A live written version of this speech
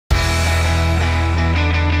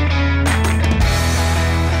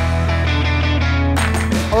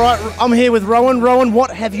right, I'm here with Rowan. Rowan,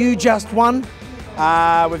 what have you just won?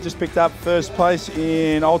 We've just picked up first place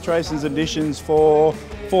in alterations additions for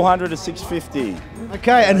 400 to 650.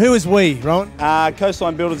 Okay, and who is we, Rowan?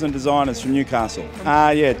 Coastline builders and designers from Newcastle.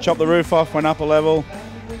 Yeah, chopped the roof off, went up a level.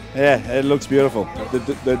 Yeah, it looks beautiful.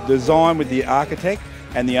 The design with the architect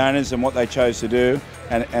and the owners and what they chose to do,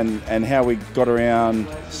 and how we got around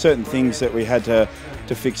certain things that we had to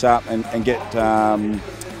fix up and get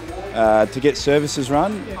to get services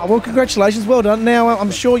run. Oh, well, congratulations, well done. Now,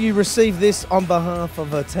 I'm sure you received this on behalf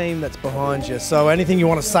of a team that's behind you, so anything you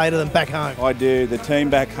want to say to them back home? I do. The team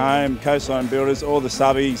back home, Coastline Builders, all the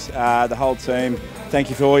subbies, the whole team, thank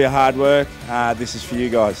you for all your hard work. This is for you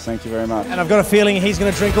guys. Thank you very much. And I've got a feeling he's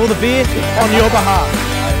going to drink all the beer on your behalf.